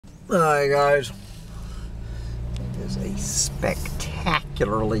Hi guys, it is a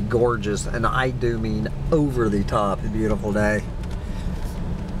spectacularly gorgeous, and I do mean over the top, beautiful day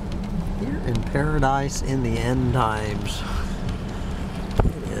here in paradise in the end times.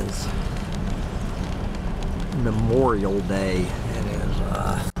 It is Memorial Day. It is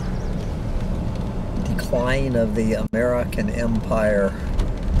decline of the American Empire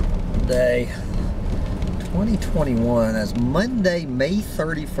Day 2021 as Monday, May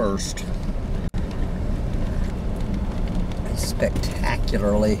 31st. A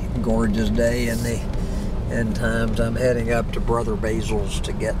spectacularly gorgeous day in the end times. I'm heading up to Brother Basil's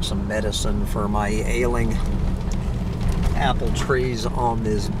to get some medicine for my ailing apple trees on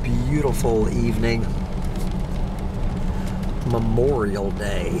this beautiful evening. Memorial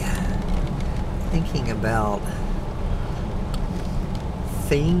Day. Thinking about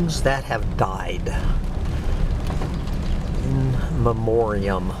things that have died. In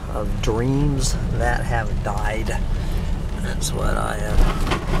memoriam of dreams that have died. That's what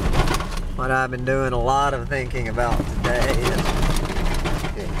I've been doing a lot of thinking about today.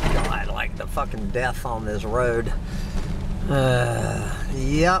 Good God, like the fucking death on this road.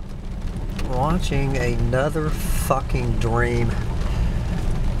 Yep. Watching another fucking dream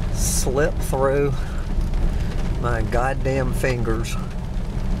slip through my goddamn fingers.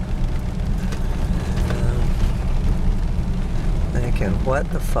 Thinking,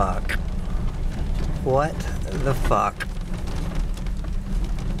 what the fuck? What the fuck?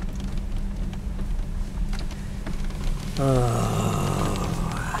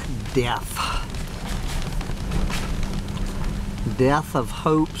 Oh, death. Death of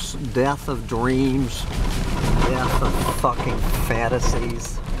hopes, death of dreams, death of fucking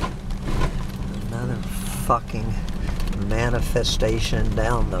fantasies. Another fucking manifestation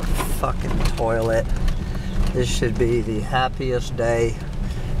down the fucking toilet. This should be the happiest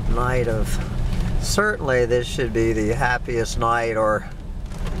night of, certainly this should be the happiest night, or,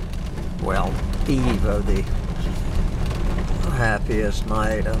 well, eve of the happiest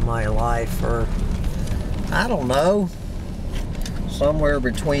night of my life, or, I don't know, somewhere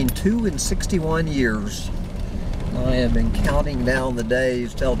between 2 and 61 years. I have been counting down the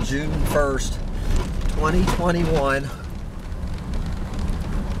days till June 1st, 2021.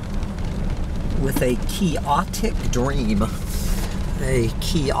 With a quixotic dream, a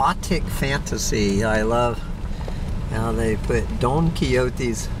quixotic fantasy. I love how they put Don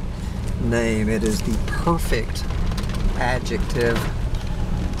Quixote's name. It is the perfect adjective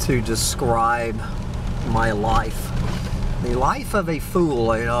to describe my life. The life of a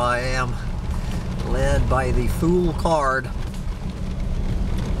fool. You know, I am led by the Fool card.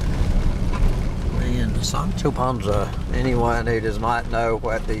 And Sancho Panza. Anyone who does not know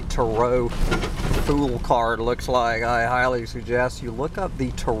what the Tarot Fool card looks like, I highly suggest you look up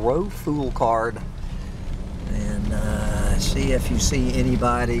the Tarot Fool card and see if you see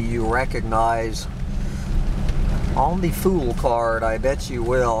anybody you recognize on the Fool card. I bet you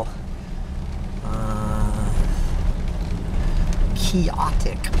will.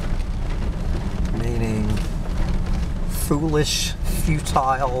 Quixotic, meaning foolish,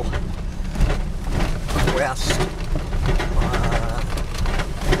 futile quest.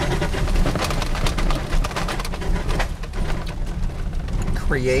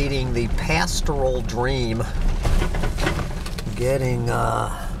 Creating the pastoral dream,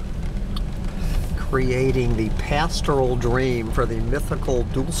 creating the pastoral dream for the mythical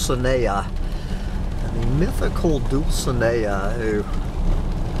Dulcinea. And the mythical Dulcinea who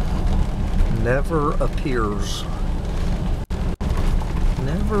never appears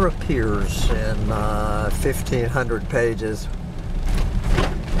in 1,500 pages.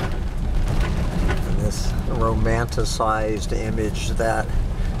 And this romanticized image that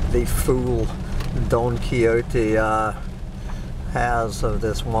the fool Don Quixote has of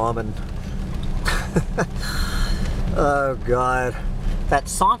this woman. Oh God. That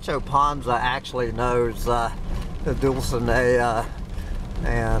Sancho Panza actually knows the Dulcinea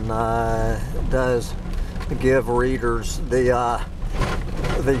and does give readers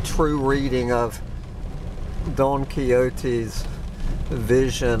the true reading of Don Quixote's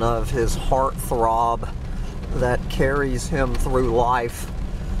vision of his heartthrob that carries him through life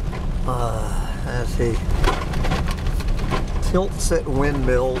as he tilts at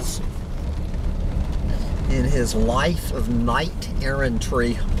windmills in his life of knight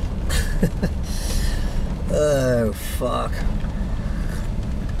errantry. Oh fuck.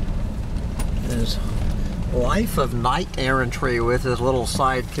 His life of knight errantry with his little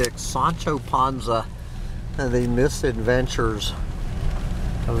sidekick Sancho Panza and the misadventures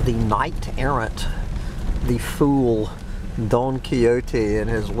of the knight errant, the fool Don Quixote and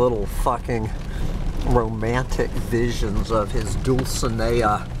his little fucking romantic visions of his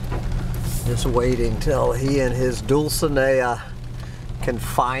Dulcinea. Just waiting till he and his Dulcinea can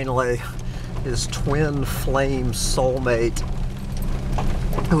finally, his twin flame soulmate,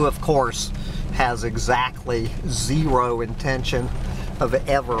 who of course has exactly zero intention of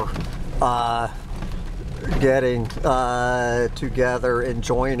ever getting together and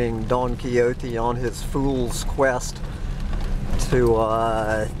joining Don Quixote on his fool's quest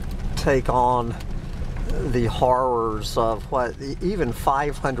to take on the horrors of what even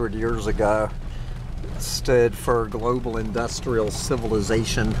 500 years ago stood for global industrial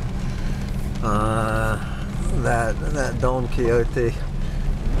civilization. That Don Quixote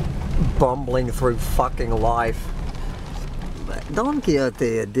bumbling through fucking life. Don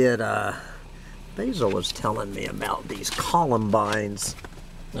Quixote did, Basil was telling me about these columbines.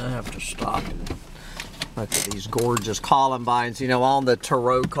 I have to stop and look at these gorgeous columbines. You know, on the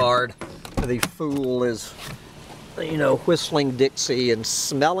tarot card, the fool is, you know, whistling Dixie and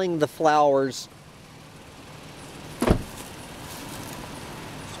smelling the flowers.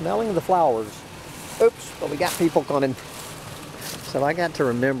 Smelling the flowers. Oops, but we got people coming. So I got to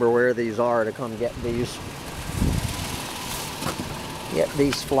remember where these are to come get these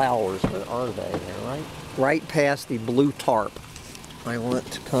flowers. Where are they? They're right past the blue tarp. I want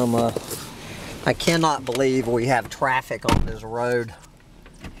to come I cannot believe we have traffic on this road.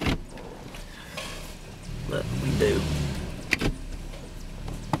 But we do.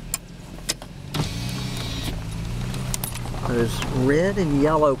 Those red and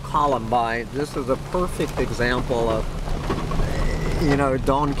yellow columbines. This is a perfect example of, you know,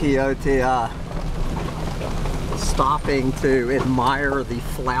 Don Quixote stopping to admire the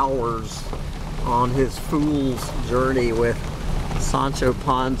flowers on his fool's journey with Sancho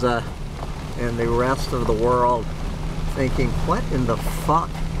Panza and the rest of the world, thinking, what in the fuck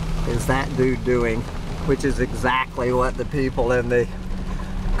is that dude doing? Which is exactly what the people in the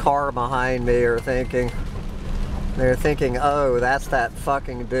car behind me are thinking. They're thinking, oh, that's that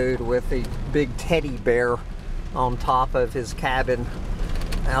fucking dude with the big teddy bear on top of his cabin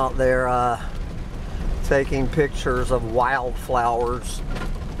out there taking pictures of wildflowers.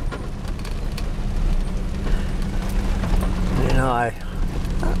 You know,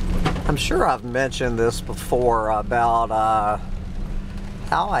 I'm sure I've mentioned this before about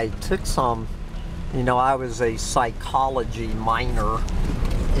how I took some, you know, I was a psychology minor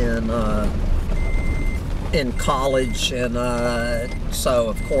in college, and so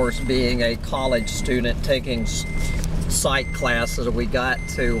of course, being a college student taking psych classes, we got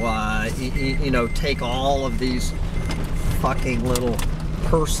to you know, take all of these fucking little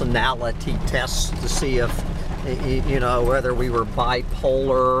personality tests to see if, you know, whether we were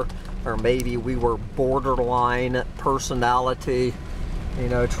bipolar or maybe we were borderline personality, you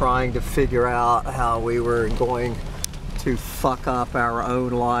know, trying to figure out how we were going to fuck up our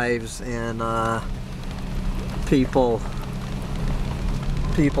own lives and people's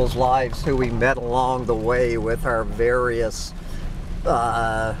lives who we met along the way with our various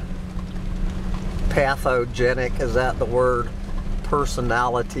pathogenic, is that the word,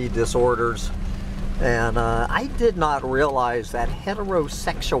 personality disorders. And I did not realize that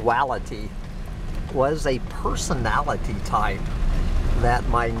heterosexuality was a personality type, that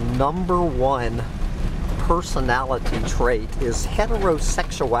my #1 personality trait is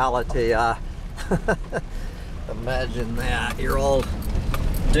heterosexuality. Imagine that, your old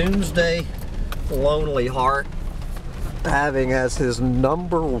Doomsday lonely heart having as his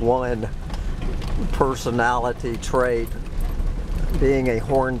 #1 personality trait being a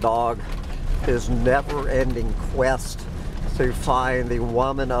horn dog, his never-ending quest to find the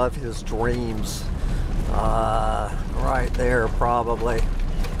woman of his dreams. Right there probably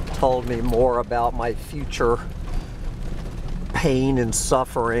told me more about my future pain and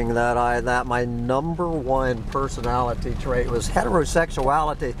suffering, that my #1 personality trait was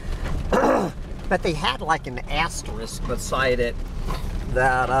heterosexuality. But they had like an asterisk beside it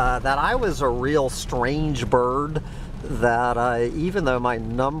that I was a real strange bird, that even though my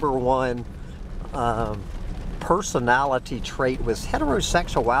 #1 personality trait was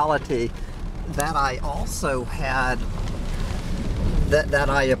heterosexuality, that I also had that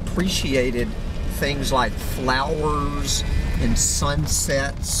I appreciated things like flowers and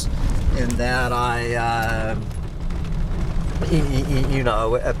sunsets, and that I you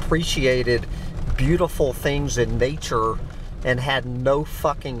know, appreciated beautiful things in nature and had no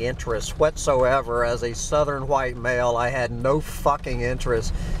fucking interest whatsoever. As a southern white male, I had no fucking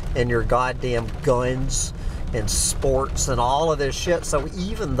interest in your goddamn guns and sports and all of this shit. So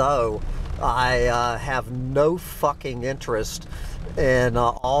even though I have no fucking interest in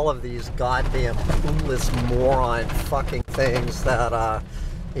all of these goddamn clueless moron fucking things that,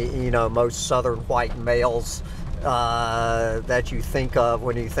 you know, most southern white males that you think of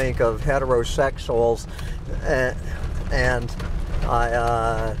when you think of heterosexuals. And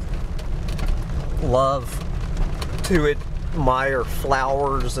I love to admire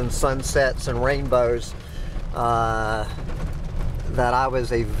flowers and sunsets and rainbows. That I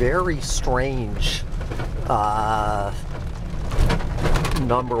was a very strange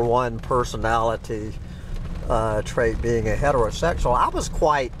 #1 personality trait, being a heterosexual. I was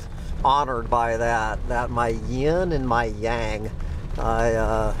quite honored by that my yin and my yang.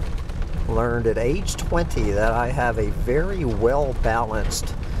 I learned at age 20 that I have a very well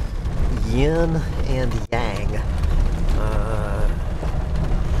balanced yin and yang.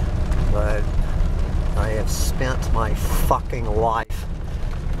 But I have spent my fucking life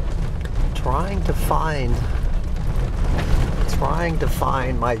trying to find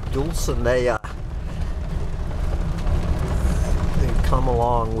my Dulcinea to come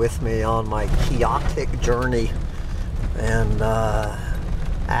along with me on my quixotic journey, and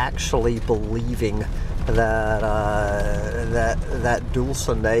actually believing that that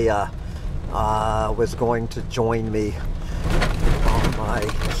Dulcinea was going to join me on my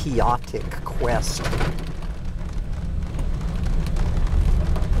quixotic quest.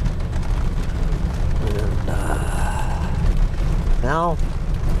 And now,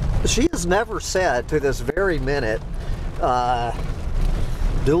 she has never said to this very minute,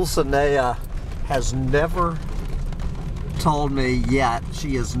 Dulcinea has never told me yet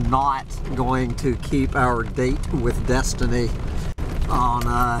she is not going to keep our date with Destiny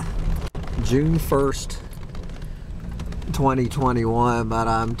on June 1st, 2021, but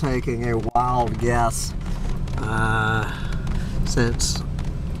I'm taking a wild guess, since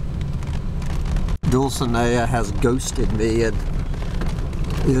Dulcinea has ghosted me and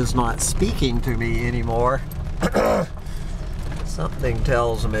is not speaking to me anymore. Something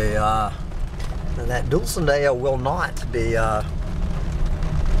tells me that Dulcinea will not be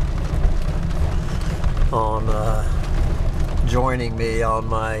joining me on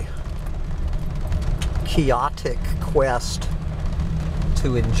my quixotic quest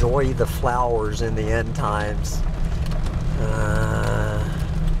to enjoy the flowers in the end times.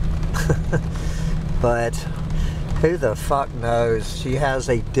 But who the fuck knows? She has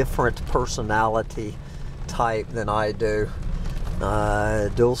a different personality type than I do.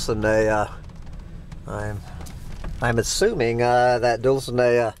 Dulcinea, I'm assuming that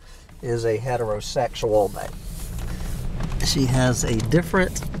Dulcinea is a heterosexual, but she has a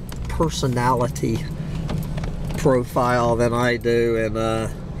different personality profile than I do, and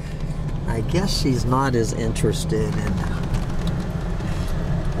I guess she's not as interested in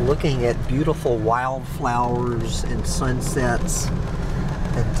looking at beautiful wildflowers and sunsets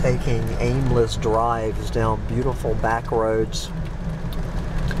and taking aimless drives down beautiful back roads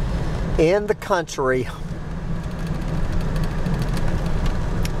in the country.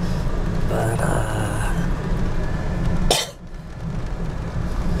 But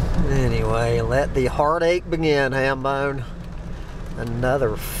anyway, let the heartache begin, Hambone.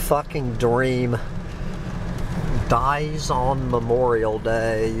 Another fucking dream dies on Memorial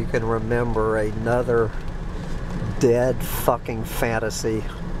Day. You can remember another dead fucking fantasy.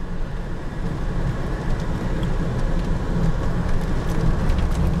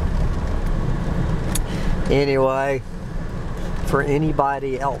 Anyway, for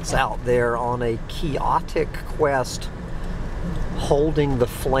anybody else out there on a quixotic quest, holding the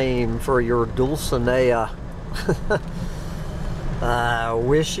flame for your Dulcinea, I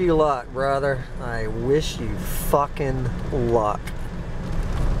wish you luck, brother. I wish you fucking luck.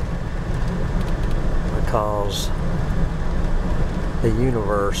 Because the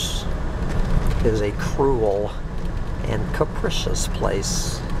universe is a cruel and capricious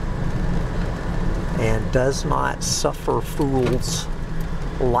place, and does not suffer fools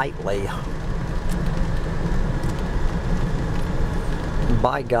lightly.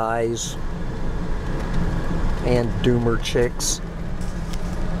 Bye, guys and doomer chicks.